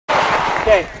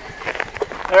Okay.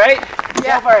 All right?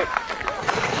 Yeah. Go for it.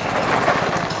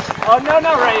 Oh, no,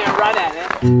 not ready to run at it.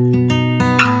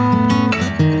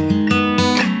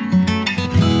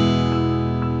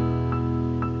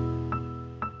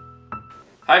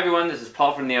 Hi everyone, this is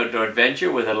Paul from The Outdoor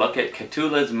Adventure with a look at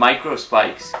Kahtoola's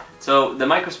Microspikes. So the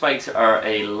Microspikes are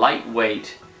a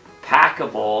lightweight,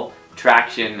 packable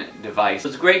traction device.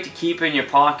 It's great to keep in your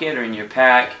pocket or in your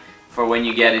pack for when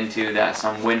you get into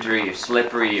some wintry or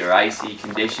slippery or icy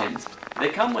conditions. They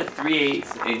come with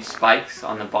 3/8 inch spikes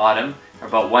on the bottom, or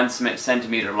about 1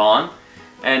 centimeter long,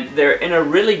 and they're in a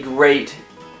really great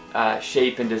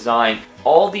shape and design.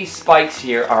 All these spikes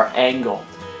here are angled.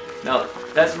 Now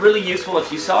that's really useful. If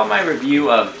you saw my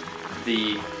review of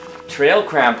the trail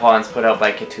crampons put out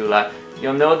by Kahtoola,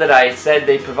 you'll know that I said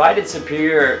they provided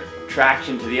superior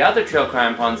traction to the other trail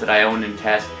crampons that I own and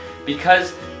test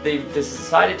because they've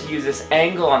decided to use this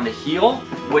angle on the heel,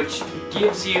 which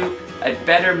gives you a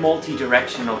better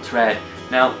multi-directional tread.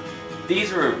 Now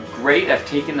these were great. I've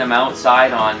taken them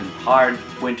outside on hard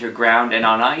winter ground and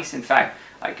on ice. In fact,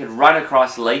 I could run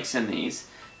across lakes in these,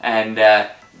 and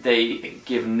they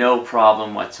give no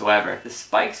problem whatsoever. The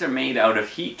spikes are made out of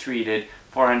heat-treated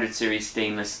 400 series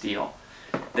stainless steel.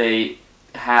 They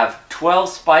have 12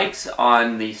 spikes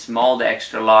on the small to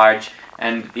extra large,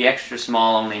 and the extra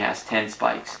small only has 10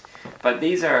 spikes. But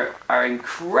these are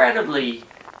incredibly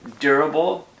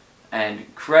durable and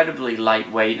incredibly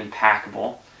lightweight and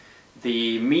packable.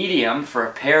 The medium for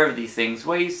a pair of these things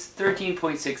weighs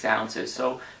 13.6 ounces,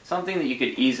 so something that you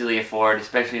could easily afford,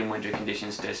 especially in winter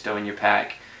conditions, to stow in your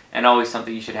pack. And always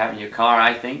something you should have in your car,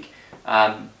 I think,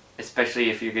 especially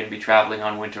if you're going to be traveling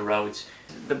on winter roads.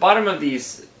 The bottom of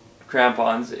these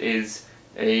crampons is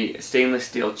a stainless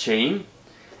steel chain,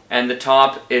 and the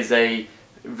top is a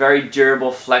very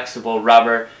durable, flexible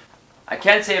rubber. I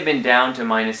can't say I've been down to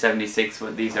 -76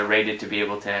 when these are rated to be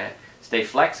able to stay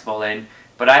flexible in,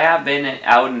 but I have been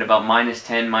out in about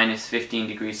 -10, -15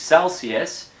 degrees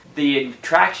Celsius. The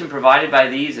traction provided by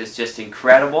these is just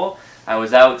incredible. I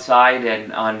was outside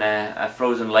and on a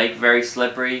frozen lake, very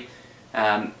slippery,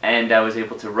 and I was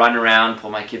able to run around,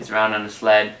 pull my kids around on a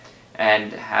sled,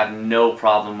 and have no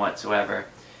problem whatsoever.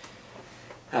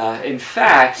 In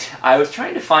fact, I was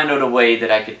trying to find out a way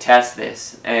that I could test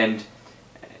this, and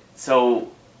so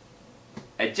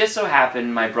it just so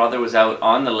happened my brother was out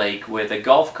on the lake with a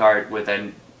golf cart with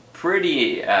a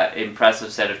pretty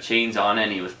impressive set of chains on it,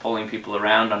 and he was pulling people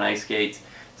around on ice skates.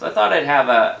 So I thought I'd have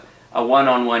a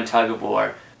one-on-one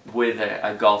tug-of-war with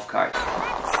a golf cart.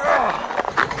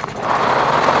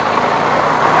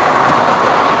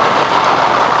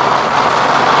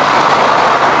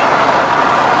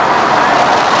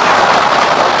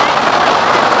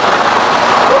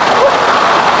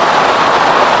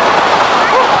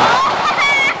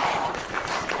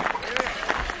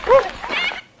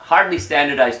 Hardly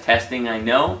standardized testing, I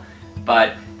know,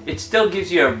 but it still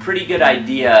gives you a pretty good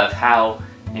idea of how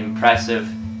impressive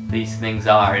these things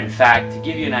are. In fact, to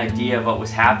give you an idea of what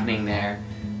was happening there,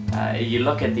 you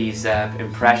look at these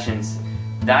impressions.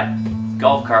 That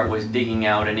golf cart was digging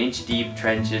out an inch deep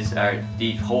trenches, or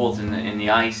deep holes in the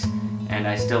ice, and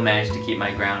I still managed to keep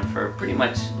my ground for pretty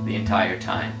much the entire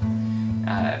time,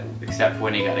 except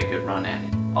when he got a good run at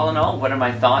it. All in all, what are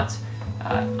my thoughts?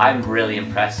 I'm really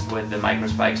impressed with the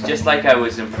Microspikes, just like I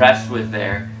was impressed with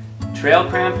their trail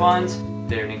crampons.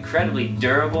 They're an incredibly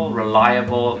durable,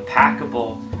 reliable,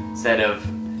 packable set of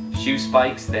shoe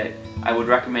spikes that I would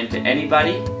recommend to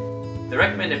anybody. The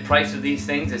recommended price of these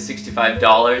things is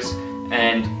 $65,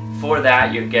 and for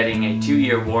that you're getting a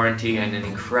 2-year warranty and an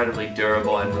incredibly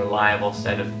durable and reliable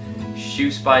set of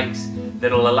shoe spikes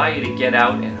that'll allow you to get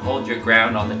out and hold your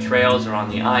ground on the trails or on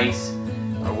the ice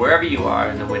or wherever you are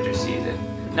in the winter season.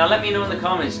 Now let me know in the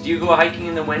comments, do you go hiking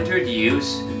in the winter? Do you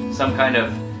use some kind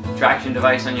of traction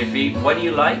device on your feet? What do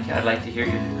you like? I'd like to hear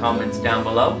your comments down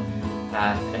below.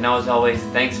 And now as always,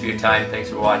 thanks for your time, thanks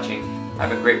for watching.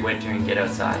 Have a great winter and get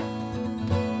outside.